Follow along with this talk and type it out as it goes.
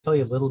tell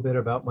you a little bit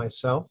about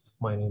myself.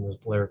 My name is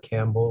Blair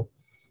Campbell.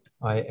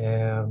 I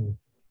am,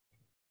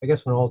 I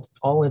guess, for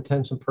all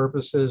intents and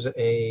purposes,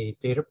 a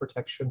data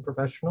protection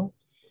professional.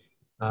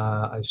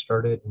 I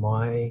started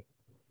my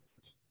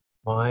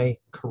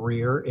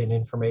career in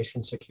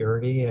information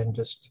security and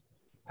just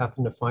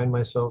happened to find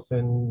myself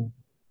in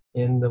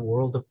the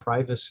world of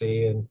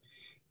privacy, and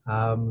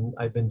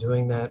I've been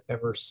doing that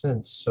ever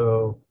since.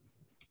 So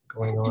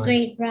going That's on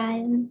great,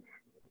 Brian.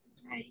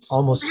 Right.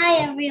 almost.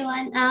 Hi,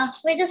 everyone.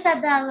 We're just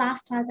at the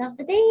last talk of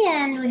the day,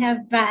 and we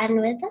have Brian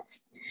with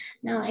us.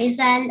 No,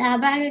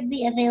 Brian would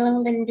be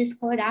available in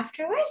Discord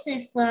afterwards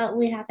if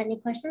we have any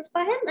questions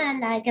for him,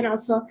 and I can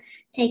also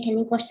take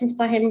any questions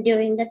for him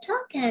during the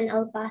talk, and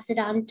I'll pass it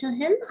on to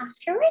him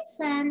afterwards.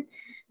 And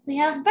we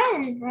have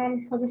Brian,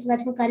 and we'll just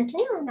let him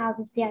continue, and I'll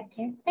just be out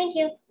here. Thank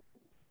you.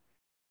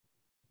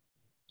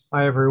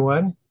 Hi,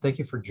 everyone. Thank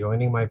you for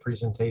joining my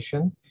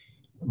presentation.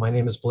 My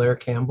name is Blair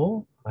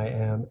Campbell. I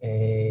am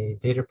a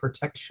data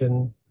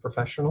protection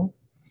professional.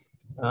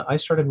 I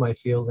started my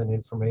field in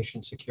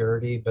information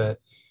security, but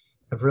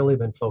I've really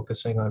been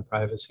focusing on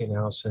privacy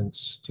now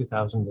since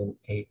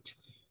 2008.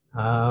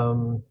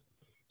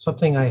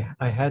 Something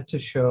I had to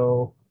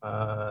show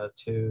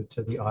to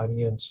the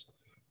audience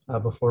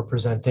before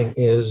presenting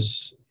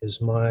is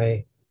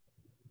my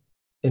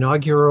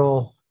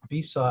inaugural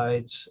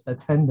BSides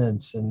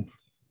attendance. And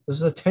this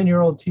is a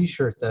 10-year-old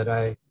t-shirt that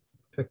I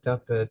picked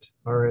up at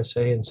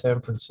RSA in San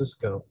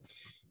Francisco.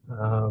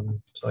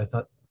 So I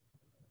thought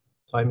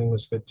timing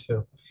was good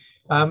too.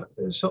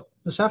 So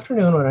this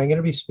afternoon, what I'm going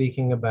to be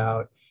speaking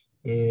about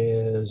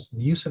is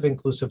the use of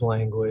inclusive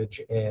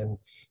language and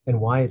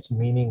why it's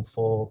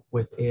meaningful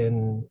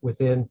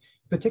within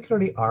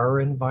particularly our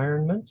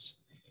environments,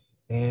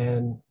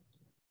 and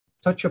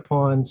touch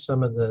upon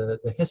some of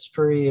the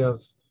history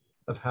of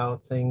how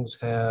things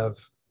have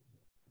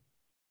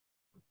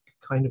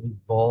kind of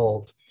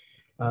evolved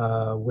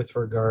with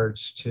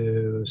regards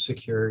to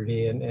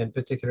security, and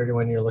particularly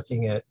when you're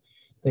looking at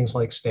things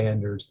like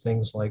standards,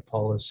 things like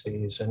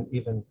policies, and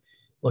even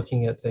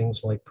looking at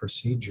things like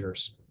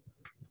procedures.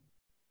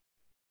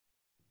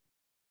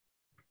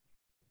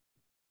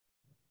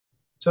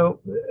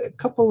 So a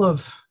couple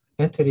of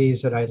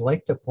entities that I'd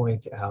like to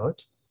point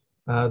out.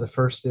 The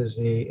first is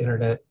the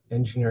Internet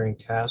Engineering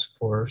Task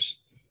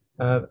Force.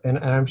 And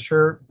I'm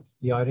sure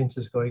the audience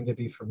is going to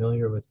be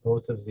familiar with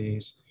both of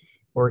these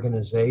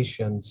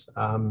organizations.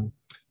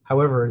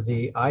 However,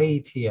 the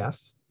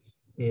IETF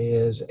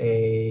is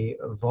a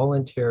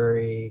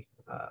voluntary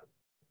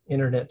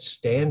internet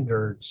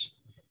standards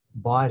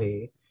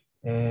body,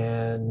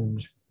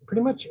 and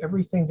pretty much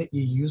everything that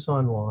you use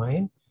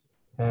online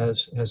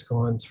has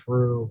gone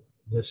through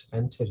this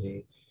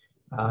entity.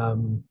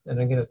 And I'm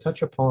going to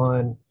touch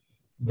upon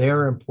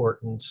their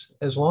importance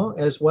as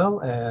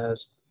well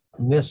as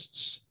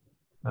NIST's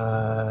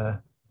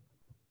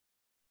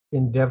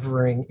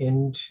endeavoring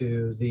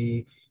into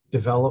the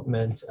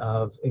development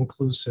of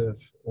inclusive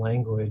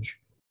language,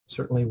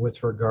 certainly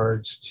with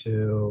regards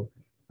to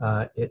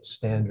its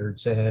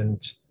standards. And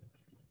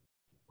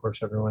of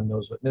course, everyone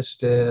knows what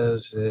NIST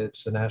is.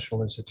 It's the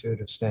National Institute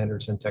of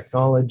Standards and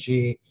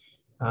Technology.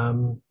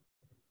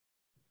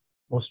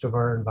 Most of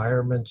our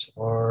environments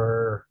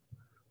are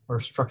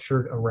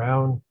structured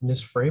around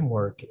NIST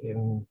framework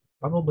in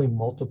probably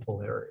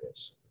multiple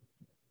areas.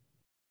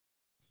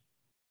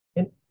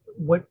 And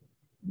what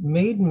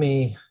made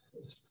me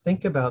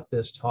think about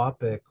this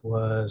topic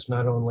was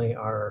not only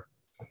our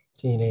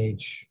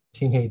teenage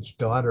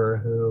daughter,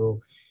 who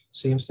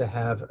seems to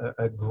have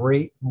a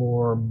great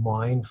more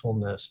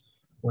mindfulness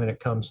when it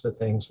comes to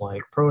things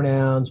like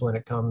pronouns, when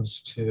it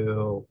comes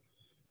to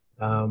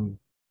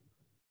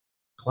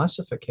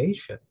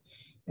classification.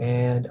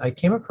 And I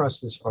came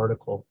across this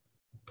article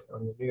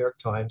on the New York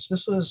Times.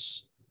 This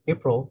was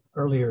April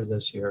earlier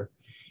this year.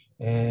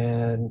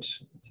 And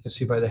you can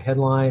see by the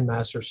headline,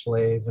 Master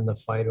Slave and the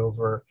Fight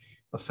Over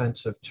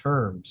Offensive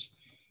Terms.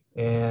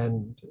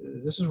 And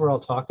this is where I'll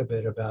talk a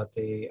bit about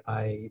the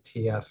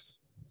IETF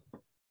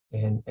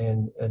and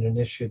an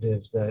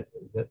initiative that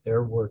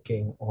they're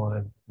working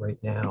on right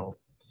now.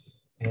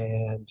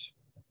 And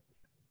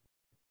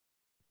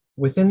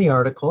within the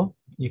article,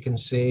 you can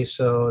see,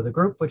 so the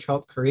group which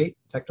helped create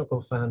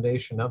technical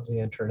foundation of the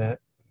internet,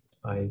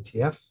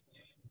 IETF,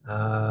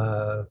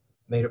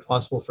 made it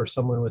possible for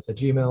someone with a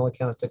Gmail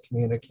account to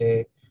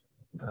communicate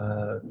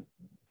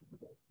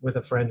with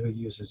a friend who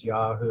uses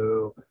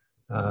Yahoo,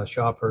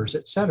 shoppers,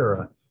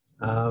 etc.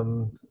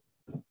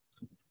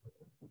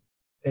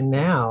 And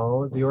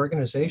now the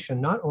organization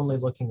not only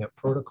looking at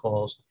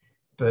protocols,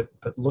 but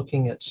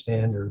looking at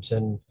standards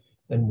and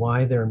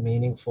why they're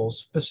meaningful,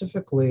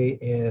 specifically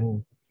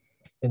in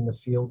the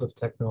field of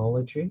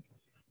technology.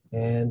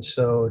 And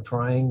so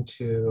trying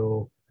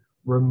to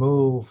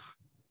remove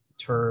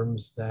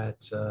terms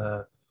that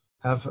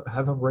have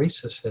a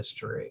racist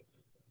history,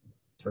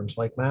 terms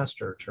like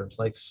master, terms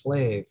like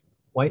slave,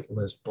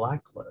 whitelist,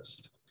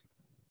 blacklist.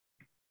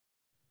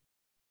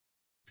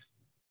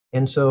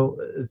 And so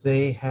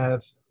they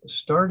have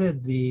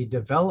started the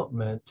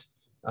development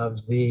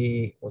of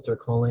the, what they're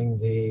calling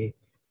the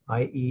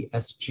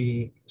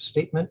IESG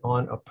statement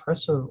on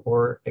oppressive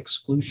or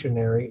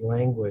exclusionary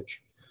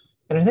language.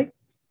 And I think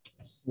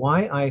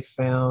why I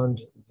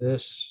found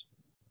this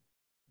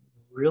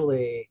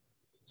really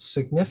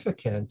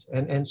significant,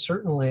 and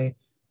certainly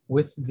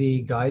with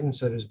the guidance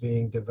that is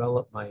being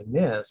developed by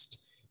NIST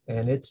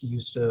and its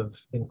use of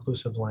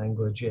inclusive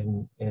language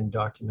in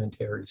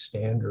documentary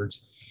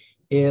standards,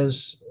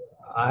 is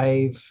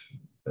I've,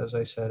 as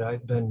I said,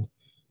 I've been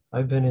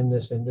in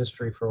this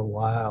industry for a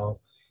while,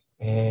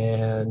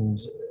 and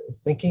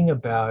thinking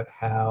about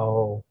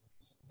how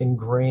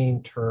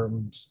ingrained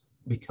terms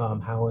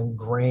become, how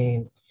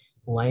ingrained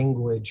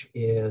language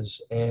is,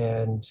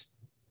 and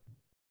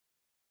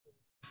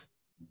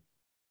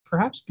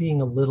perhaps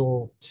being a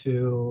little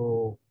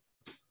too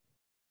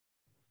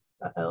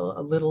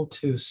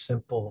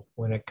simple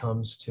when it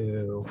comes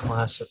to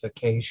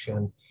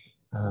classification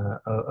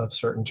of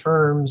certain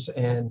terms,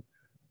 and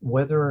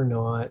whether or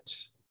not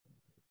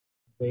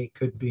they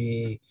could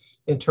be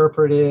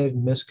interpreted,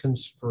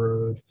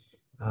 misconstrued.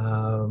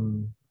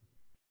 And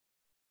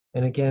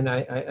again,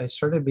 I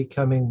started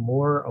becoming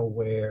more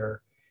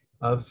aware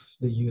of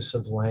the use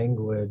of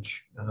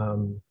language,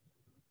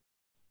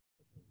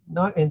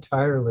 not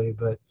entirely,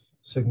 but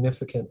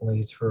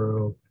significantly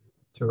through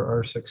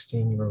our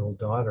 16-year-old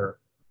daughter.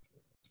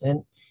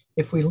 And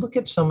if we look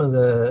at some of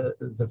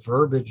the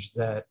verbiage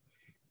that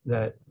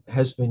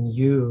has been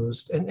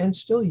used and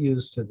still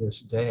used to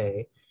this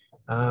day,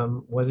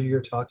 whether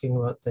you're talking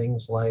about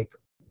things like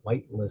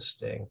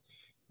whitelisting,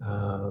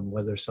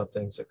 whether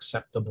something's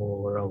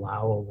acceptable or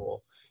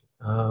allowable,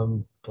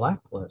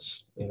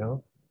 blacklist,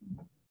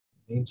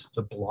 means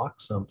to block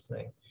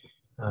something.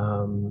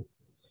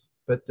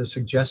 But the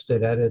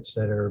suggested edits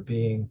that are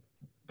being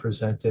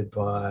presented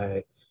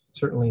by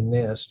certainly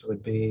NIST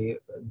would be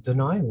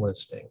deny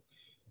listing.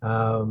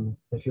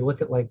 If you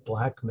look at like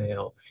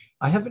blackmail,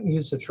 I haven't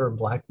used the term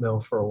blackmail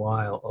for a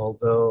while,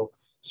 although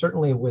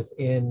certainly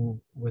within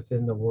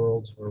the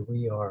worlds where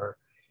we are,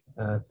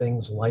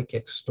 things like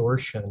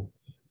extortion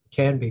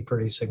can be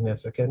pretty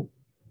significant.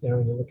 You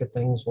look at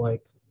things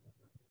like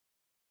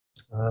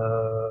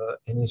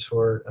any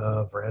sort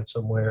of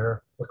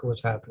ransomware. Look at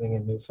what's happening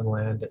in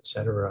Newfoundland, et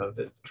cetera.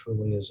 It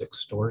truly is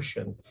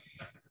extortion.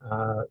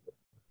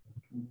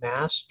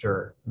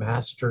 Master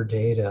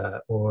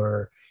data,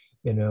 or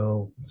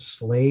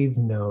slave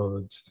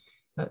nodes.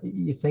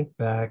 You think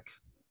back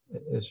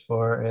as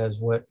far as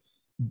what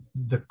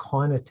the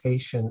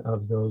connotation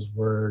of those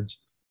words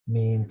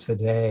mean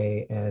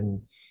today,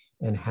 and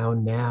how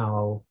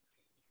now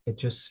it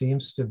just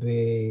seems to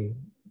be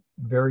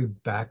very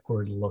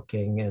backward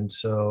looking. And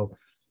so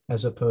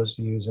as opposed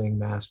to using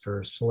master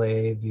or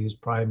slave, use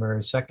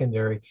primary,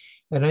 secondary.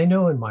 And I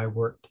know in my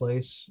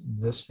workplace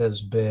this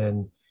has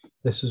been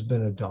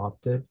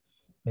adopted,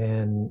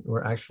 and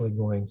we're actually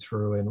going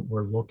through and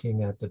we're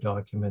looking at the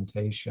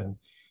documentation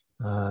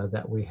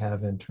that we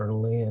have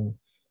internally and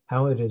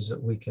how it is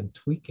that we can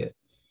tweak it.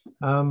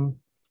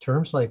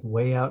 Terms like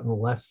way out in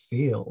left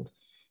field.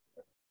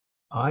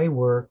 I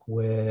work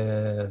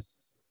with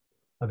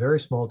a very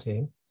small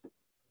team.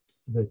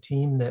 The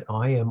team that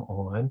I am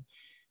on,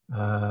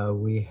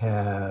 we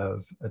have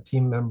a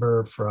team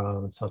member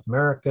from South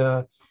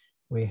America.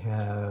 We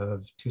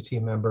have 2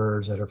 team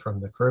members that are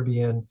from the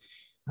Caribbean,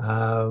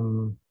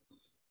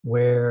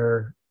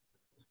 where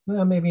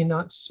maybe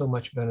not so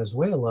much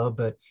Venezuela,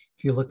 but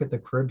if you look at the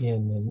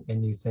Caribbean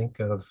and you think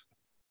of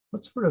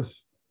what sort of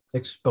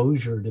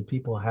exposure do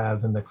people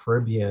have in the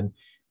Caribbean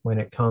when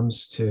it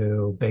comes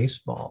to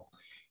baseball?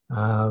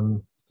 I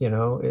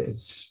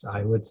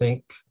would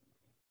think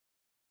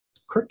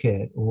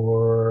cricket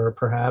or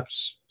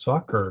perhaps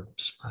soccer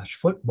 /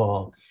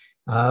 football.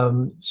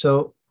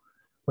 So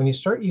when you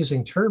start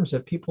using terms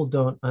that people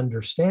don't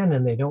understand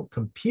and they don't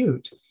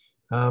compute,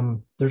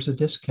 there's a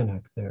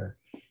disconnect there.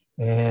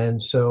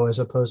 And so as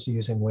opposed to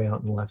using way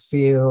out in left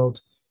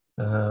field,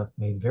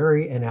 made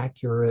very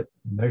inaccurate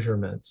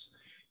measurements.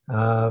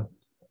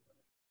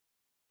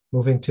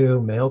 Moving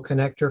to male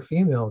connector,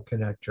 female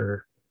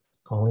connector,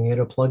 calling it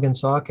a plug and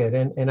socket.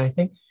 And I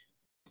think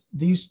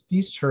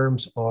these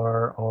terms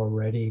are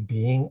already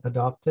being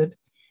adopted,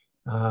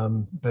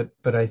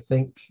 but I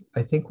think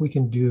we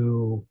can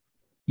do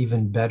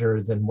even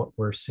better than what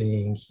we're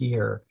seeing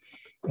here.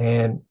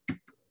 And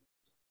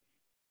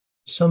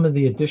some of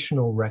the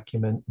additional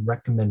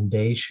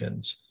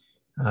recommendations,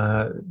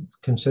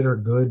 consider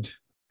good,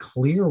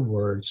 clear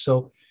words.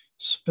 So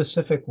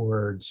specific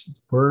words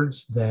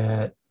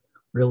that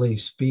really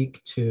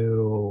speak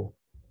to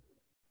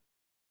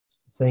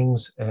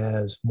things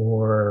as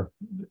more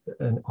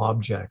an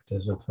object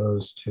as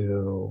opposed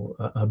to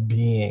a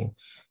being.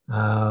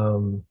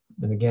 And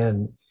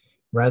again,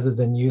 rather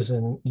than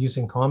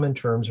using common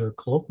terms or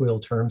colloquial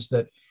terms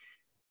that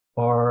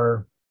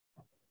are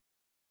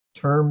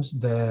terms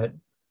that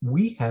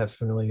we have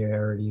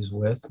familiarities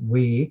with.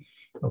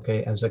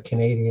 As a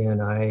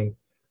Canadian, I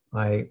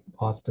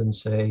often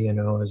say,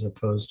 as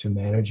opposed to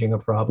managing a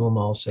problem,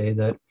 I'll say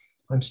that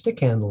I'm stick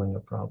handling a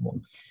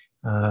problem.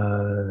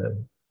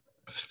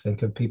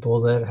 think of people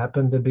that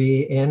happen to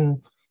be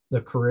in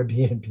the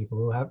Caribbean, people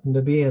who happen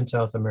to be in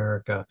South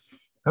America.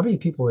 How many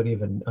people would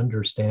even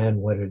understand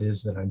what it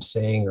is that I'm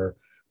saying or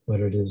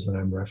what it is that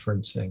I'm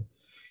referencing?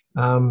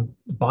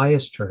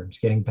 Bias terms,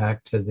 getting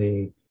back to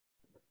the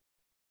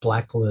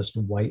blacklist,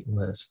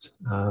 whitelist,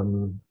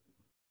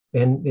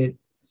 and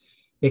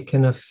it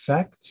can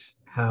affect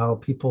how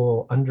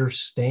people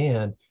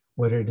understand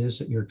what it is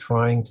that you're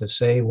trying to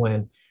say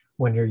when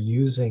you're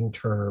using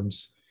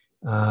terms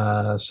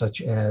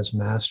such as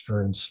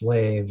master and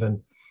slave.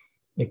 And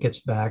it gets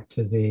back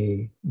to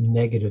the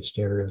negative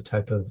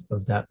stereotype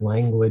of that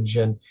language.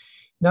 And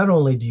not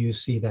only do you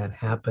see that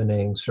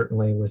happening,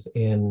 certainly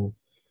within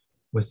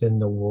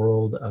the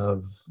world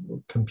of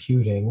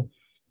computing,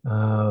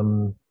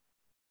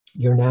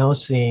 you're now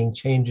seeing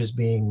changes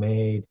being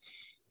made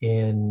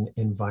in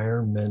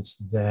environments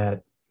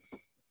that,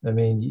 I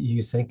mean,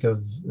 you think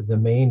of the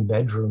main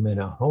bedroom in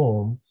a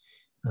home,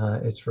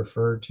 it's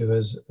referred to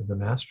as the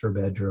master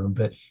bedroom,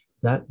 but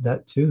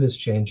that too is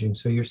changing.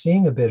 So you're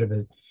seeing a bit of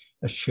a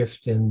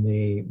shift in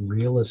the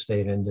real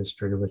estate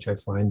industry, which I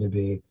find to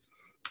be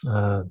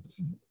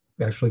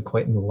actually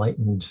quite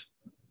enlightened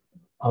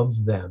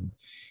of them.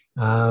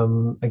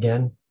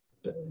 Again,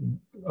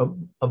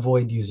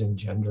 avoid using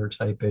gender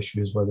type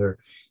issues, whether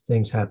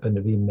things happen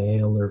to be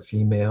male or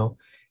female,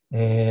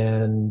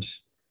 and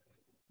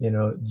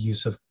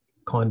use of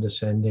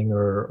condescending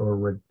or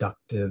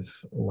reductive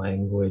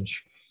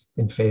language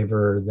in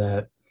favor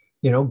that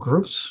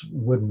groups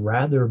would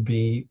rather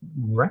be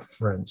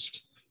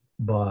referenced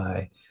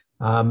by.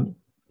 And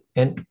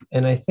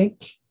I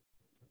think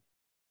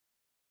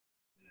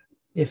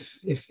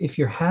if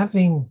you're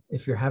having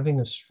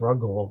a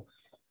struggle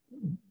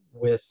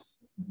with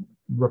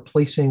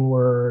replacing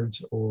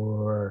words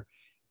or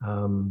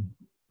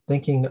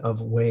thinking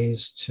of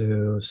ways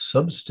to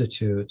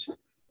substitute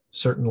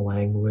certain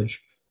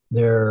language,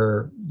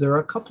 there are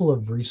a couple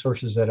of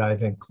resources that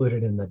I've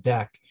included in the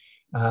deck.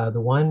 The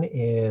one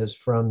is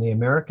from the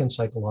American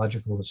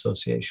Psychological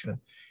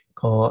Association,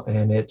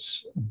 and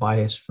it's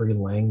bias-free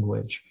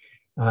language.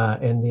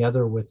 And the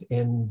other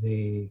within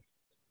the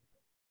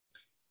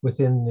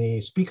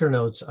speaker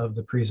notes of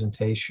the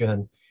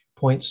presentation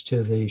points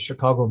to the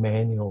Chicago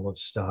Manual of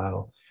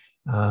Style.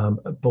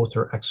 Both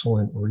are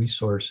excellent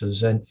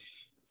resources. And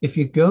if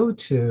you go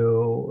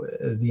to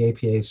the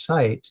APA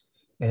site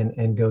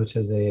and go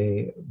to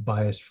the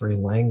bias-free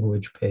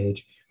language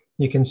page,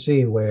 you can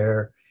see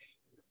where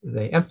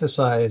they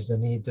emphasize the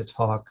need to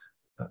talk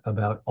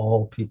about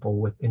all people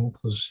with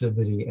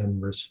inclusivity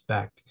and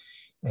respect.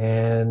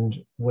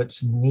 And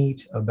what's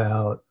neat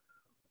about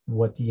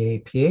what the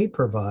APA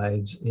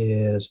provides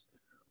is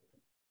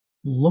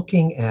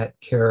looking at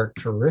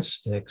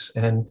characteristics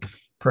and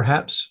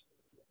perhaps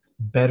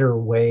better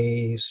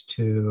ways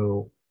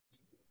to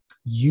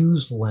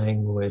use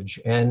language.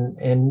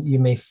 And you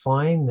may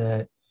find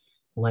that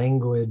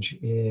language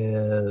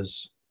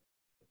isn't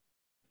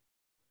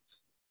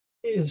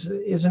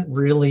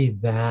really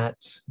that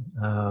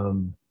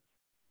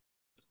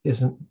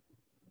isn't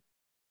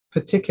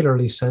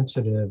particularly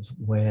sensitive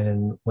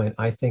when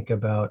I think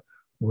about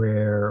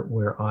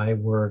where I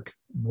work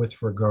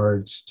with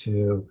regards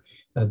to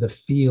the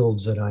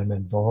fields that I'm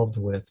involved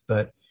with.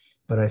 But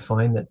I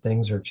find that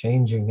things are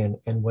changing,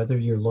 and whether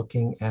you're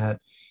looking at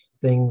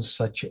things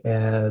such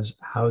as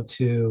how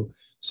to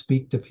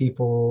speak to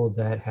people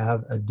that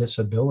have a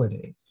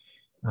disability,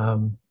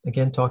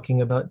 again,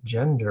 talking about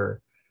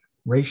gender,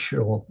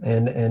 racial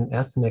and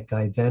ethnic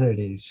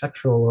identity,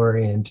 sexual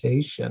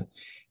orientation.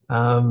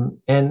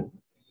 And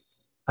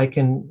I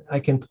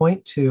can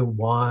point to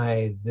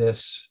why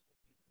this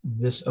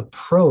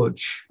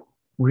approach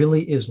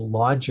really is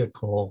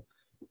logical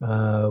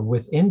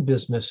within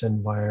business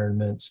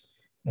environments.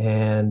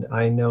 And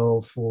I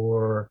know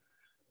for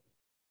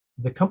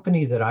the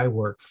company that I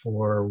work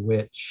for,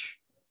 which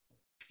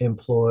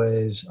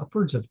employs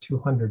upwards of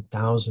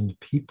 200,000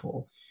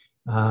 people,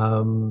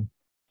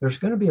 there's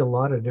going to be a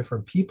lot of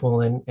different people,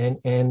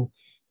 and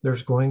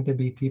there's going to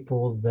be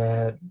people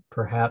that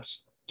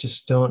perhaps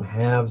just don't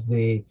have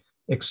the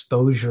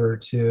exposure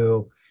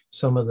to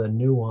some of the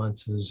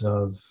nuances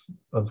of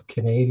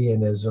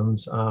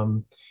Canadianisms,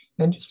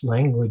 and just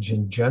language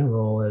in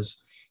general as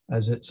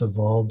it's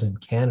evolved in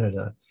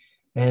Canada.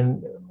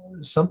 And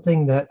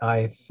something that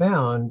I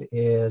found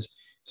is,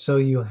 so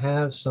you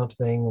have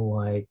something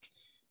like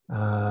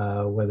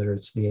whether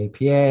it's the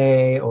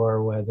APA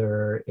or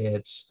whether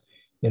it's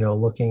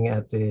looking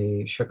at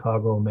the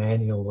Chicago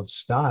Manual of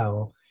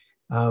Style,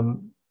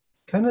 kind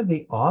of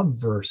the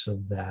obverse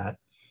of that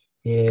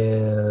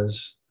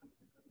is,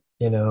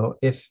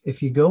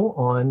 if you go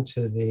on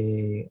to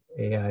the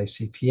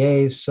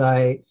AICPA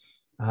site,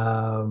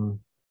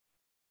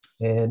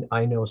 and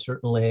I know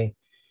certainly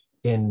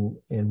in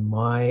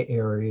my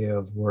area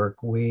of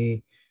work,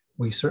 we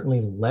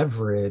certainly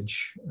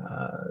leverage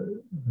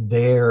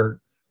their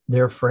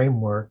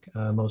framework,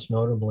 most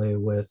notably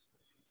with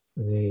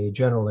the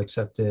general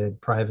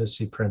accepted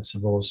privacy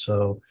principles.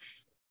 So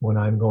when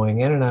I'm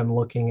going in and I'm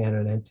looking at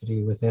an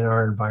entity within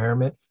our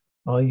environment,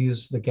 I'll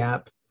use the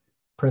GAP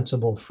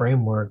principle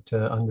framework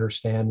to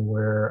understand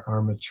where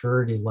our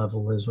maturity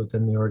level is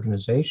within the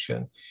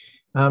organization.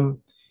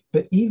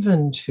 But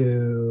even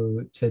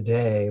to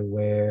today,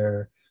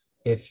 where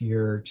if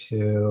you're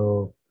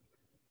to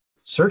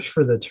search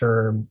for the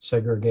term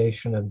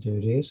segregation of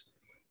duties,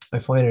 I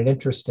find it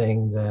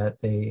interesting that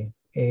the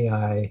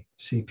AI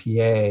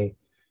CPA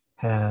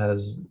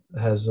has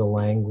the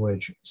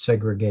language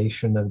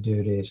segregation of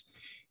duties.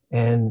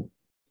 And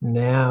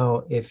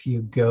now if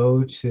you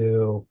go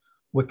to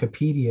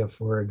Wikipedia,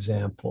 for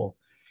example,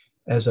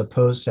 as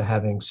opposed to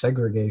having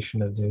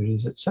segregation of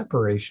duties, it's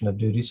separation of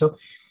duties. So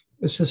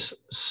this is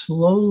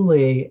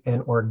slowly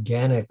and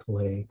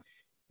organically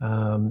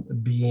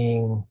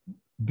being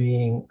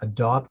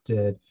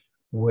adopted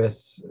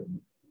with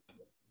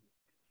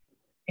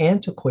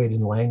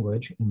antiquated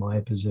language, in my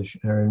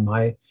position or in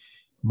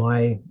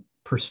my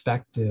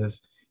perspective,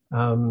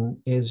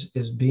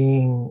 is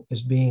being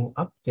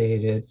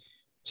updated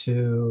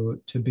to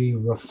be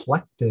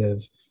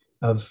reflective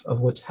of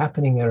what's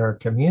happening in our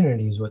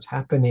communities, what's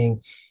happening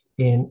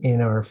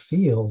in our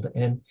field.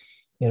 And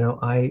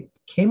I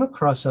came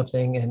across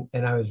something,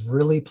 and I was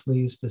really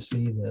pleased to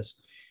see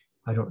this.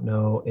 I don't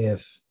know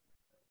if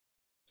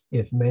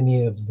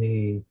many of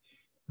the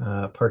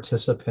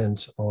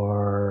participants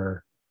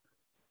are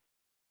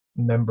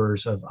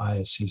members of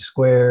ISC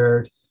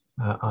Squared.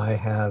 I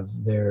have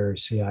their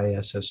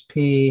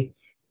CISSP.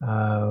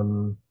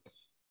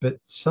 But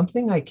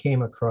something I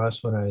came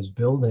across when I was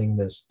building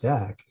this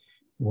deck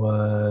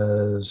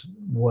was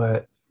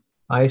what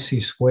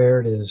IC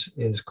Squared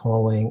is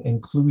calling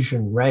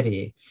inclusion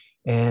ready.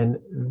 And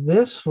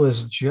this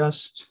was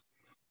just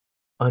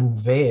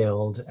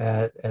unveiled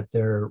at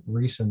their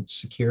recent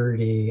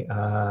security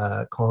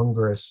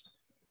Congress.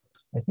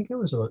 I think it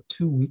was about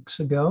 2 weeks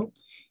ago.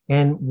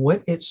 And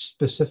what it's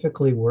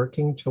specifically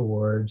working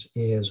towards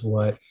is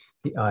what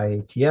the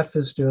IATF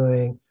is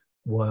doing,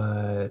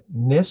 what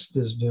NIST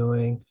is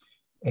doing,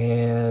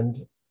 and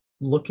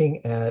looking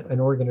at an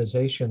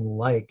organization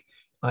like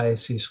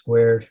ISC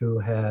Squared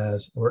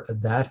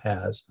that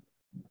has,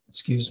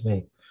 excuse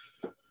me,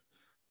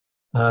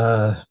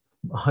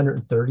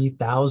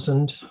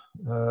 130,000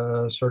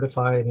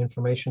 certified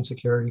information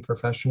security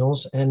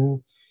professionals.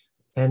 And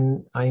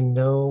I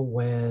know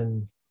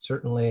when,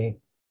 certainly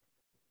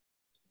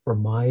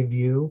from my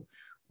view,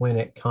 when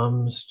it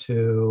comes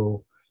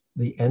to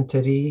the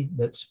entity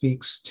that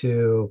speaks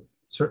to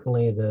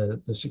certainly the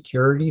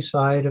security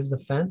side of the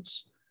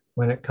fence,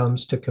 when it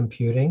comes to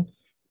computing,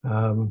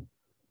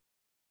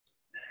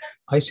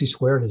 IC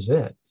Squared is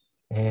it.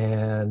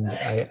 And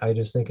I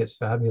just think it's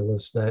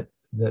fabulous that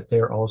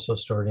they're also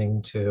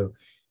starting to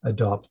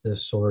adopt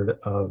this sort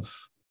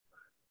of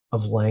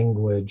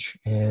language.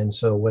 And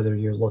so whether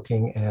you're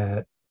looking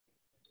at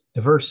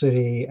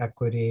diversity,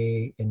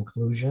 equity,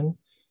 inclusion,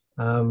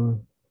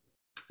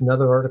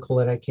 another article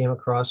that I came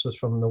across was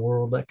from the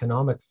World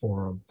Economic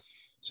Forum.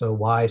 So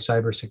why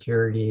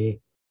cybersecurity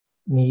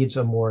needs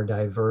a more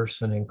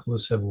diverse and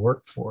inclusive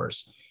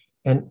workforce.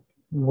 And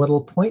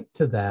what'll point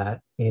to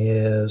that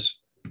is,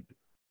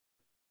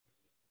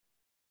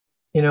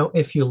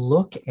 if you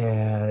look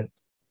at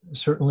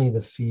certainly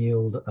the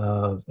field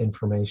of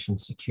information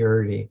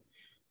security,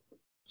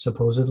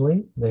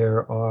 supposedly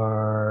there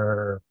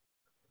are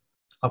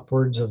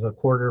upwards of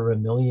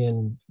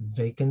 250,000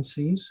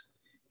 vacancies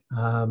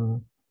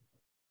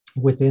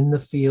within the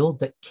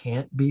field that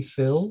can't be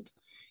filled.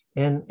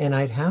 And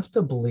I'd have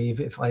to believe,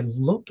 if I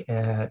look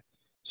at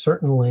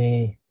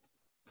certainly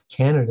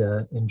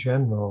Canada in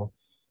general,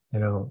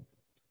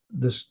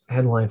 this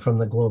headline from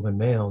the Globe and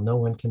Mail, no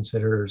one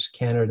considers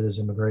Canada's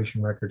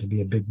immigration record to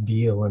be a big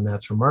deal, and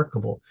that's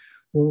remarkable.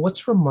 Well,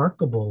 what's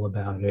remarkable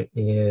about it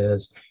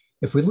is,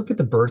 if we look at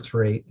the birth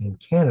rate in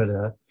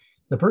Canada,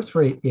 the birth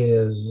rate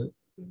is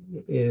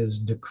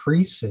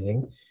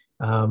decreasing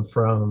of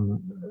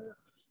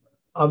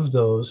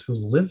those who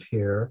live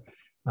here.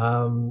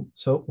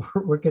 So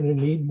we're going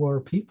to need more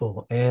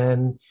people,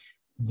 and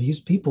these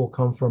people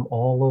come from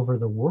all over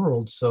the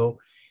world. So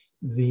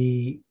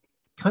the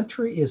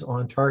country is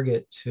on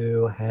target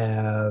to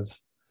have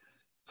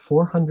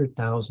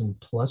 400,000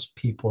 plus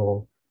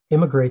people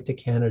immigrate to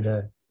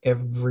Canada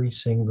every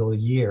single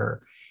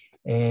year.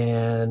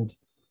 And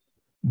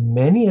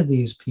many of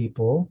these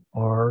people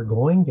are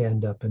going to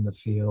end up in the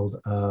field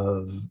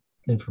of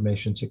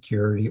information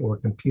security or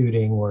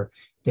computing or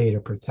data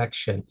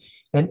protection.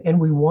 And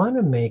we want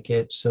to make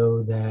it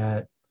so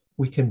that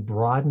we can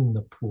broaden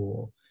the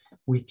pool.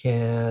 We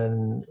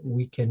can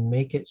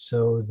make it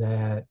so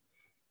that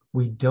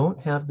we don't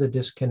have the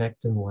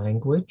disconnect in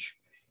language,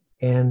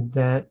 and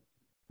that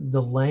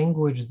the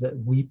language that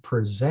we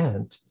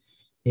present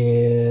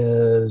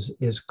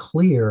is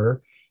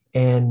clear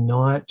and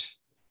not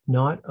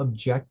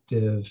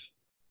objective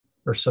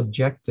or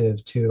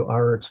subjective to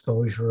our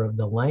exposure of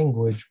the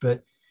language,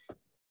 but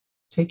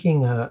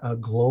taking a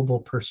global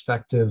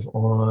perspective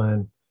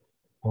on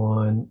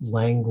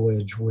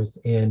language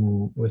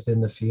within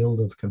the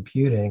field of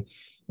computing.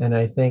 And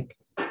I think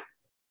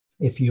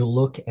if you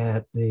look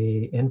at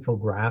the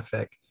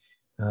infographic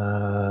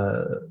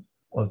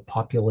of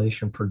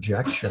population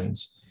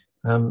projections.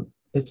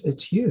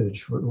 It's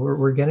huge.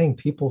 We're getting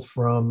people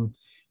from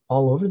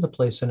all over the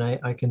place. And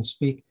I can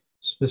speak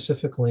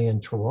specifically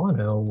in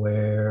Toronto,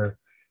 where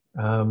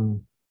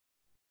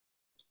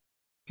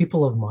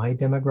people of my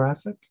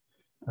demographic,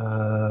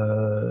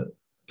 uh,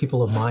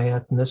 people of my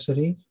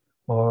ethnicity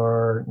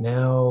are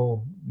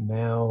now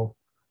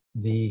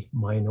the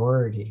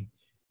minority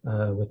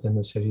within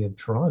the city of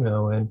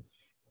Toronto. And,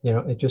 you know,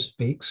 it just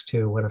speaks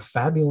to what a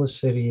fabulous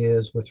city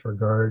is with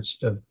regards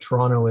to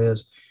Toronto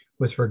is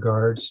with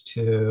regards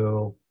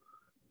to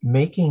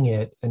making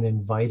it an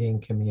inviting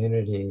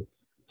community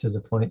to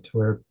the point to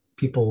where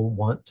people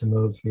want to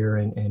move here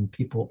and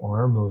people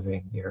are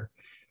moving here.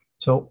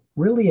 So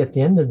really at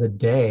the end of the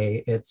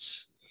day,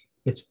 it's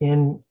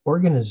in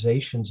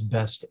organizations'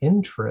 best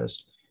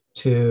interest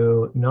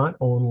to not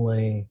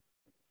only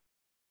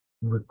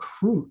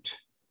recruit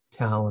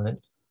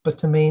talent, but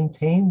to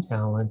maintain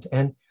talent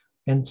and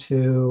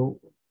to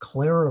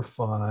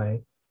clarify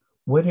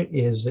what it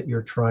is that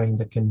you're trying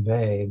to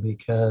convey.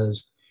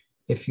 Because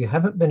if you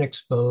haven't been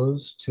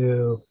exposed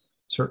to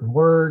certain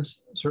words,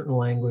 certain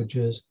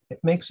languages, it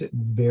makes it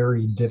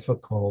very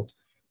difficult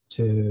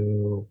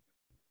to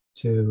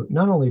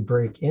not only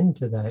break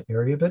into that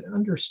area, but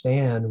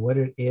understand what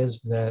it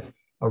is that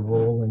a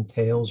role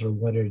entails or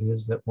what it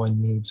is that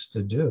one needs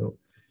to do.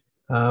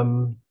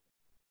 And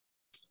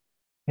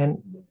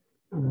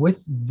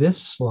with this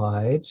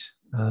slide,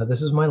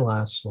 this is my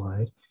last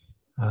slide.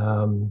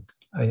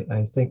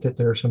 I think that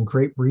there are some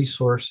great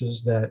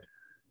resources that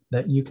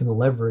you can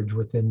leverage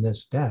within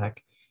this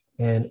deck.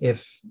 And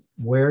if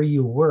where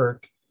you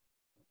work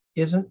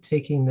isn't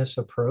taking this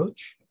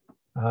approach,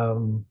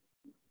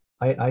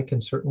 I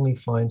can certainly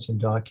find some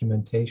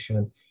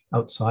documentation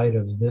outside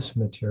of this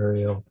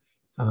material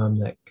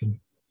that can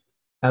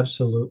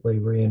absolutely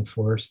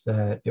reinforce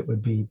that it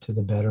would be to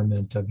the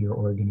betterment of your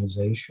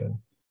organization.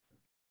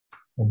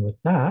 And with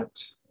that,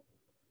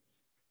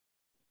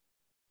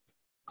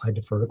 I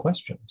defer to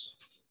questions.